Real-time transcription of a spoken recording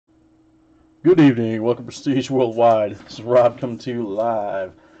Good evening. Welcome to Prestige Worldwide. This is Rob coming to you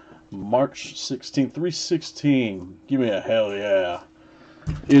live. March 16th, 316. Give me a hell yeah.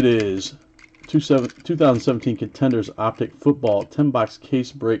 It is 2017 Contenders Optic Football 10-box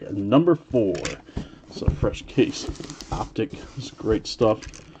case break number 4. It's a fresh case. Optic is great stuff.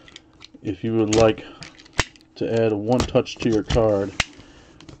 If you would like to add one touch to your card,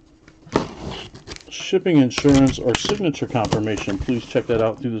 shipping, insurance, or signature confirmation, please check that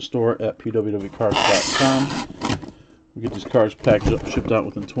out through the store at pwwcards.com. We get these cards packaged up, shipped out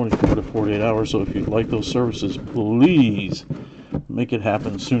within 24 to 48 hours, so if you'd like those services, please make it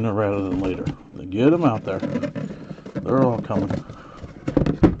happen sooner rather than later. Get them out there. They're all coming.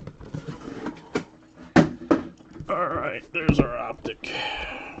 Alright, there's our Optic.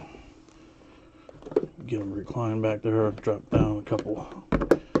 Get them reclined back there, drop down a couple.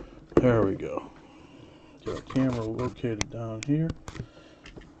 There we go. Get our camera located down here.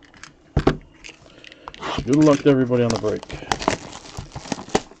 Good luck to everybody on the break.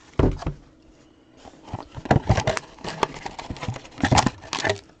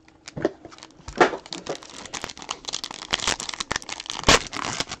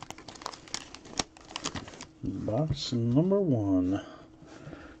 Box number 1.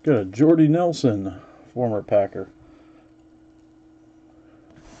 Got a Jordy Nelson, former Packer.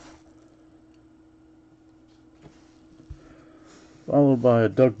 Followed by a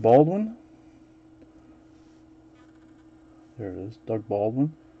Doug Baldwin. There it is, Doug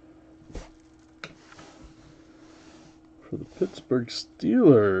Baldwin. For the Pittsburgh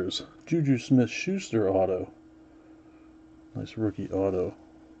Steelers, Juju Smith-Schuster auto. Nice rookie auto.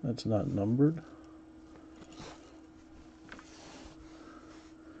 That's not numbered.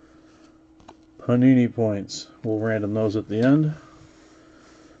 Panini points. We'll random those at the end.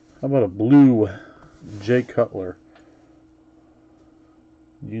 How about a blue Jay Cutler?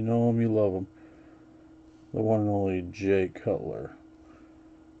 You know him, you love him. The one and only Jay Cutler.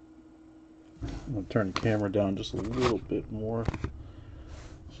 I'm going to turn the camera down just a little bit more.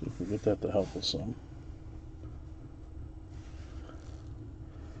 See if we get that to help us some.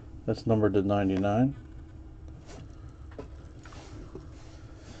 That's numbered to 99.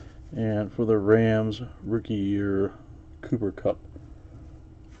 And for the Rams, rookie year, Cooper Kupp.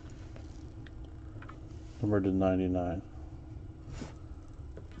 Numbered to 99.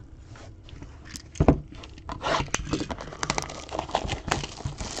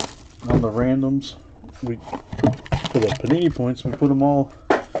 On the randoms, for the Panini points, we put them all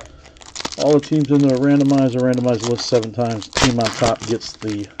the teams into a randomized list 7 times. The team on top gets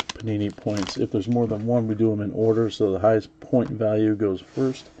the Panini points. If there's more than one, we do them in order, so the highest point value goes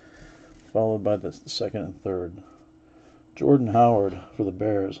first, followed by the second and third. Jordan Howard for the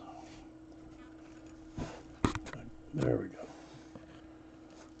Bears. There we go.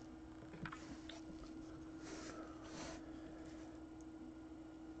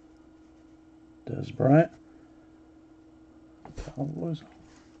 Des Bryant. Cowboys.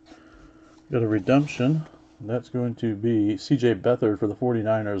 Got a redemption. That's going to be C.J. Beathard for the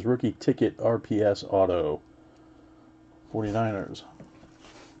 49ers. Rookie ticket RPS auto. 49ers.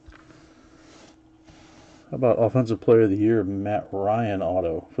 How about Offensive Player of the Year, Matt Ryan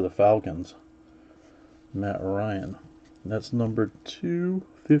auto for the Falcons. Matt Ryan. That's number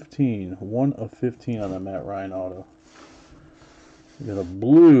 215. 1 of 15 on the Matt Ryan auto. We got a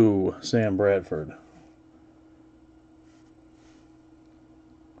blue Sam Bradford.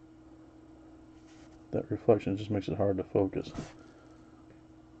 That reflection just makes it hard to focus.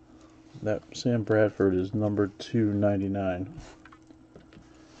 That Sam Bradford is number 299.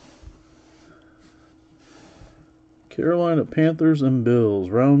 Carolina Panthers and Bills.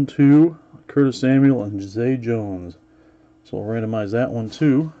 Round 2. Curtis Samuel and Zay Jones. So we'll randomize that one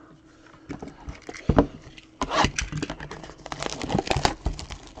too.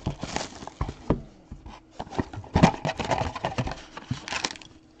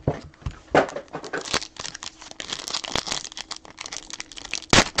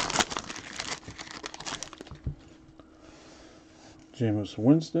 Jameis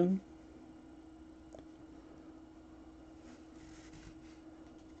Winston.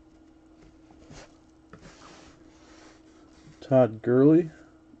 Todd Gurley.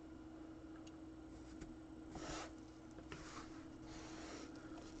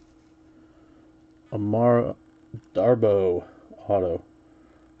 Amara Darboh auto.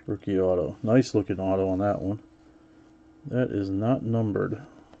 Rookie auto. Nice looking auto on that one. That is not numbered.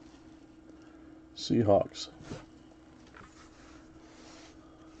 Seahawks.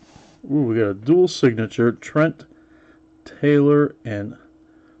 Ooh, we got a dual signature. Trent Taylor and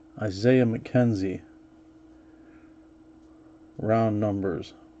Isaiah McKenzie. Round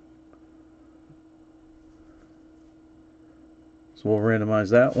numbers. So we'll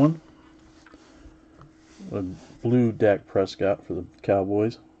randomize that one. A blue Dak Prescott for the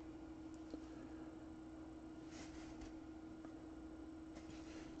Cowboys.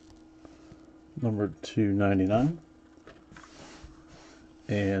 Number 299.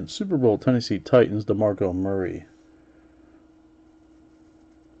 And Super Bowl Tennessee Titans, DeMarco Murray.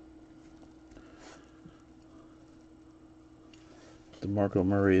 DeMarco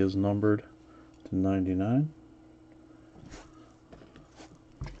Murray is numbered to 99.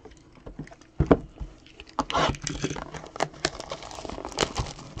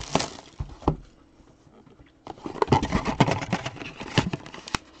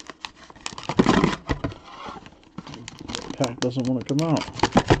 Pack doesn't want to come out.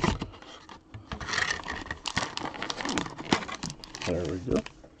 There we go.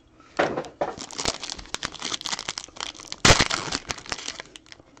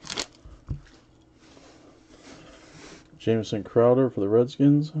 Jamison Crowder for the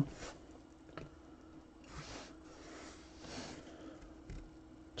Redskins.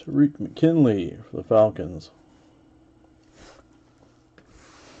 Tariq McKinley for the Falcons.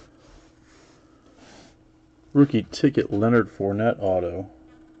 Rookie ticket Leonard Fournette auto.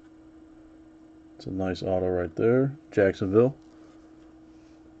 It's a nice auto right there. Jacksonville.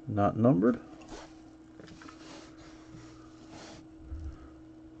 Not numbered.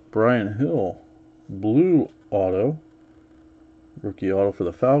 Brian Hill. Blue auto. Rookie auto for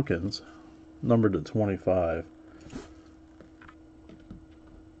the Falcons. Numbered to 25.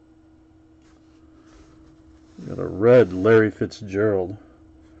 We got a red Larry Fitzgerald.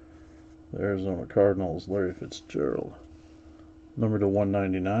 The Arizona Cardinals, Larry Fitzgerald. Number to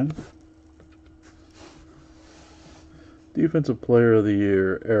 199. Defensive Player of the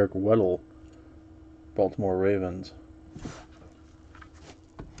Year, Eric Weddle, Baltimore Ravens.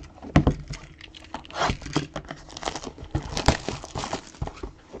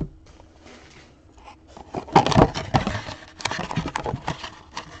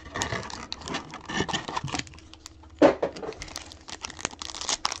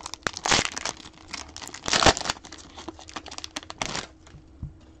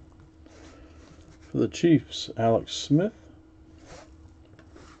 For the Chiefs, Alex Smith,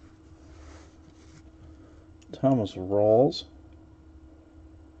 Thomas Rawls.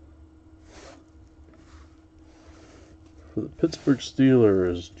 For the Pittsburgh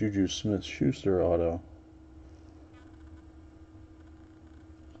Steelers, Juju Smith-Schuster auto.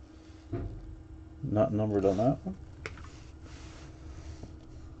 Not numbered on that one.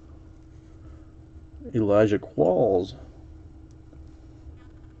 Elijah Qualls.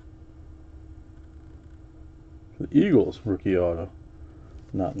 The Eagles rookie auto,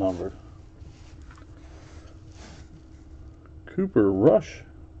 not numbered. Cooper Rush,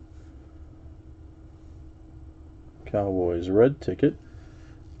 Cowboys red ticket,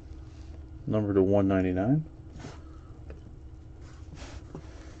 numbered to 199.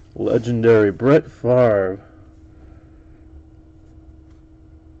 Legendary Brett Favre,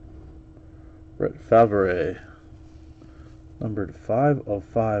 numbered 5 of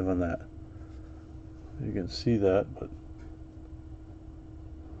 5 on that. You can see that, but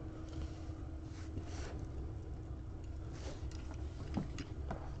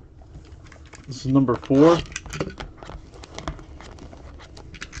this is number 4.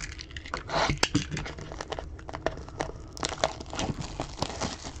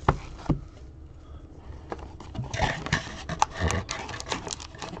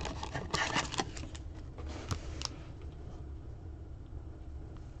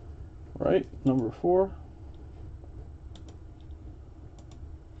 Right, number 4.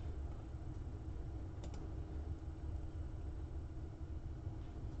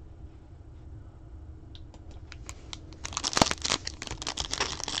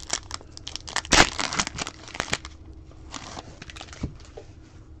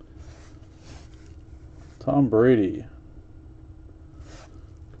 Tom Brady.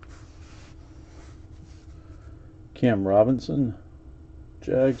 Cam Robinson,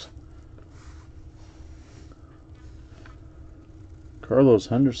 Jags. Carlos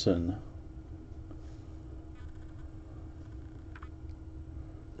Henderson,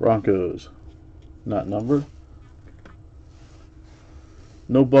 Broncos, not numbered.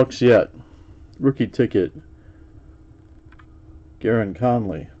 No Bucks yet. Rookie ticket, Garon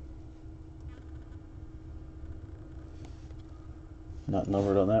Conley, not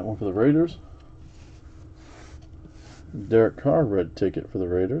numbered on that one for the Raiders. Derek Carr red ticket for the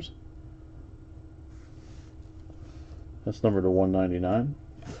Raiders. That's numbered to 199.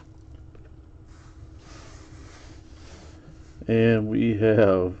 And we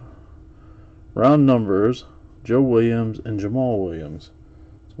have round numbers Joe Williams, and Jamal Williams.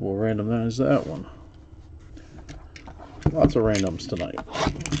 So we'll randomize that one. Lots of randoms tonight.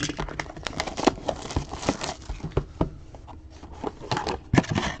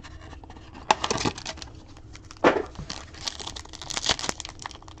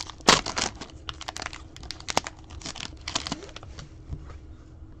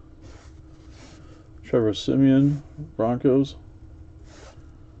 Trevor Siemian, Broncos.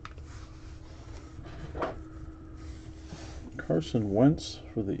 Carson Wentz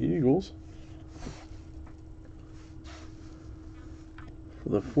for the Eagles. For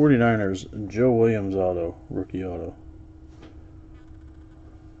the 49ers, Joe Williams auto, rookie auto.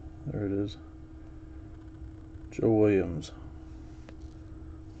 There it is. Joe Williams.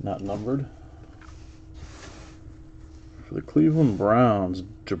 Not numbered. For the Cleveland Browns,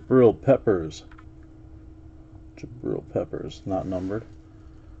 Jabril Peppers. Jabril Peppers, not numbered.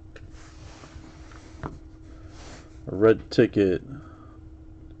 A red ticket,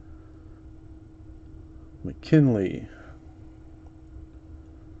 McKinley.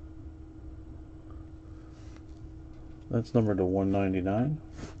 That's numbered to 199.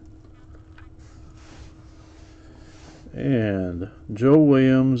 And Joe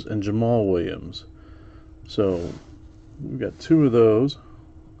Williams and Jamal Williams. So we've got two of those.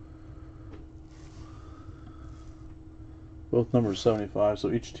 Both numbers 75,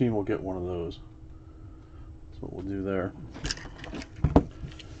 so each team will get one of those. That's what we'll do there.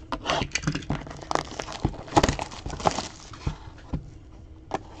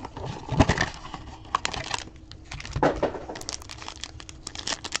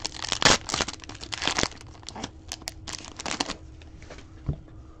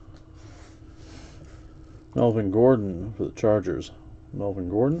 Melvin Gordon for the Chargers. Melvin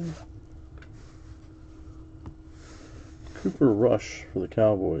Gordon. Cooper Rush for the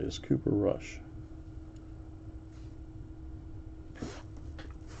Cowboys. Cooper Rush.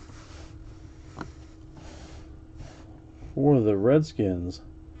 For the Redskins,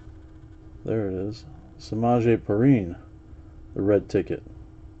 there it is. Samaje Perine, the red ticket.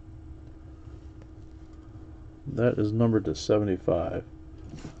 That is numbered to 75.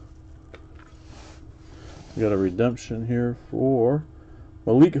 We got a redemption here for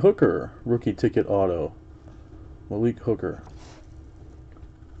Malik Hooker, rookie ticket auto. Malik Hooker.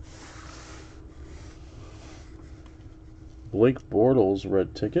 Blake Bortles,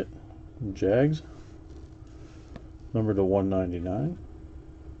 red ticket. Jags. Number to 199.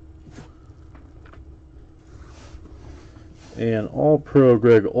 And All-Pro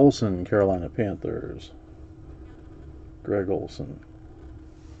Greg Olsen, Carolina Panthers. Greg Olsen.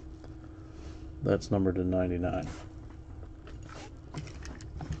 That's numbered to 99.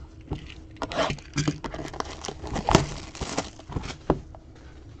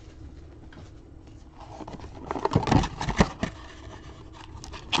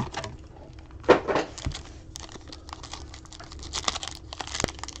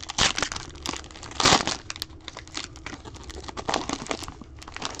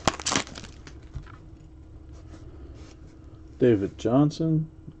 David Johnson,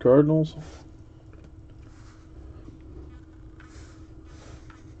 Cardinals.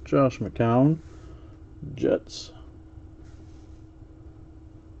 Josh McCown, Jets.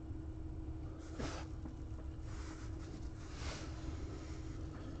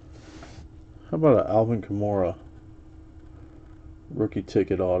 How about an Alvin Kamara rookie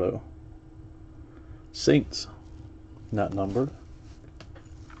ticket auto? Saints, not numbered.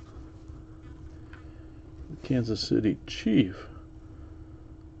 Kansas City Chief.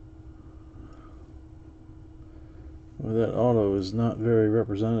 Well, that auto is not very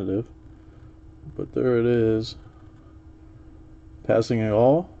representative, but there it is. Passing it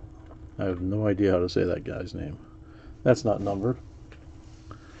all. I have no idea how to say that guy's name. That's not numbered.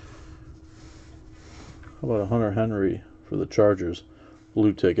 How about a Hunter Henry for the Chargers?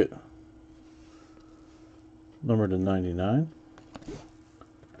 Blue ticket. Numbered to 99.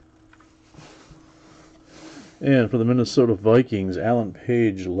 And for the Minnesota Vikings, Alan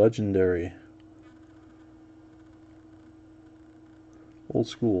Page, legendary. Old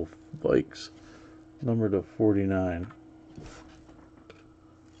school Vikes, numbered to 49.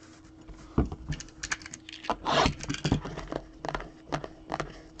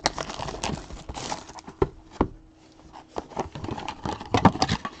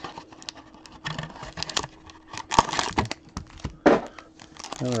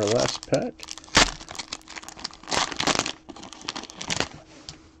 And our last pack.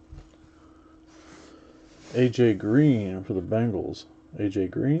 AJ Green for the Bengals. AJ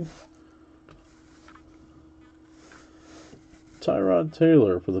Green. Tyrod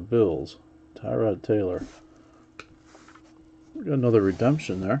Taylor for the Bills. Tyrod Taylor. We got another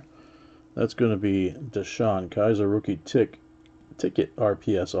redemption there. That's going to be Deshaun Kaiser, rookie ticket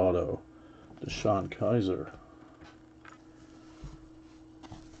RPS auto. Deshaun Kaiser.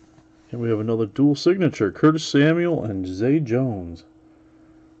 And we have another dual signature, Curtis Samuel and Zay Jones.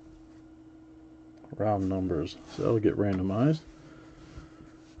 Round numbers, so that'll get randomized.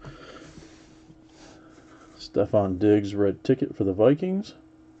 Stephon Diggs, red ticket for the Vikings.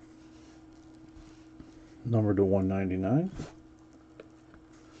 Numbered to 199.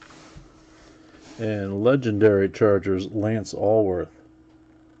 And legendary Chargers, Lance Allworth.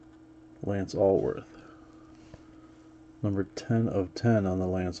 Lance Allworth. Number 10 of 10 on the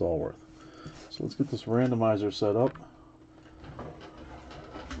Lance Allworth. So let's get this randomizer set up.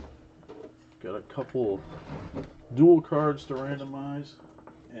 Got a couple dual cards to randomize,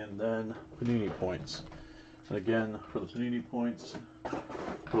 and then Panini points. And again, for the Panini points,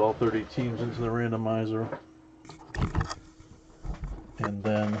 put all 30 teams into the randomizer, and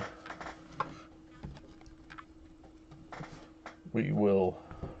then we will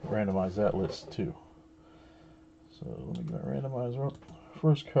randomize that list too. So let me get my randomizer up.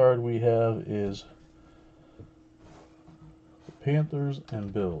 First card we have is the Panthers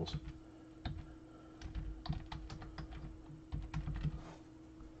and Bills.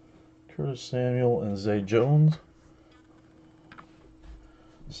 Curtis Samuel and Zay Jones.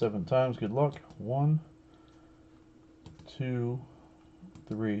 7 times, good luck. 1, 2,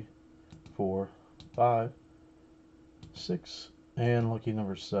 3, 4, 5, 6, and lucky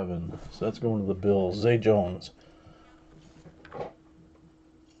number 7. So that's going to the Bills. Zay Jones.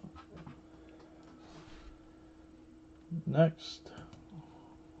 Next,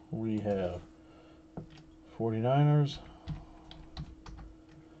 we have 49ers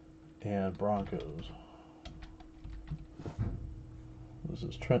and Broncos. This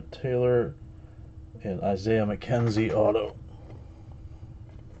is Trent Taylor and Isaiah McKenzie auto.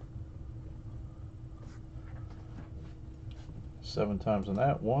 Seven times on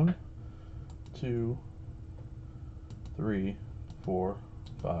that. 1, 2, 3, 4,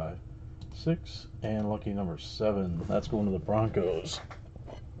 5, 6, and lucky number 7. That's going to the Broncos.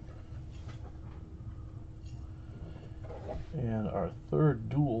 And our third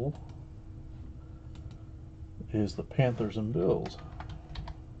duel is the Panthers and Bills.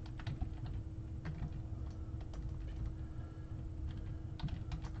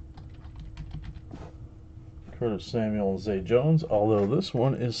 Curtis Samuel and Zay Jones, although this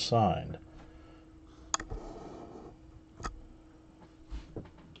one is signed.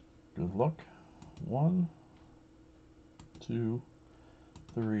 Good luck. 1, 2,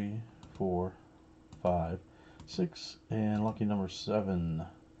 3, 4, 5, 6, and lucky number 7.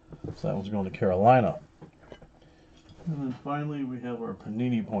 So that one's going to Carolina. And then finally we have our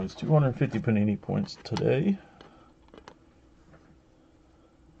Panini points. 250 Panini points today.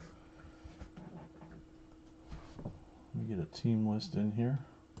 Let me get a team list in here.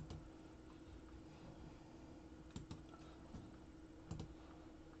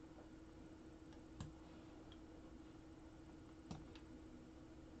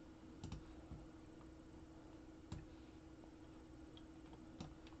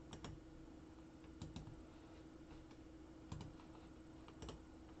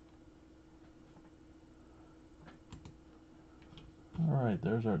 Alright,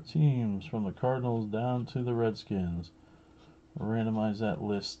 there's our teams from the Cardinals down to the Redskins. Randomize that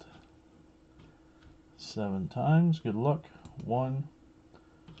list 7 times. Good luck. 1,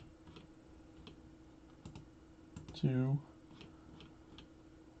 2,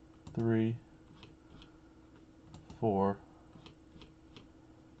 3, 4,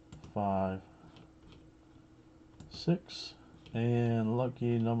 5, 6, and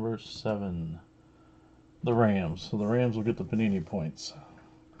lucky number 7. The Rams. So the Rams will get the Panini points.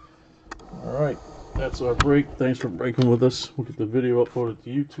 Alright, that's our break. Thanks for breaking with us. We'll get the video uploaded to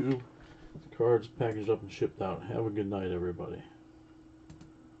YouTube. The cards packaged up and shipped out. Have a good night, everybody.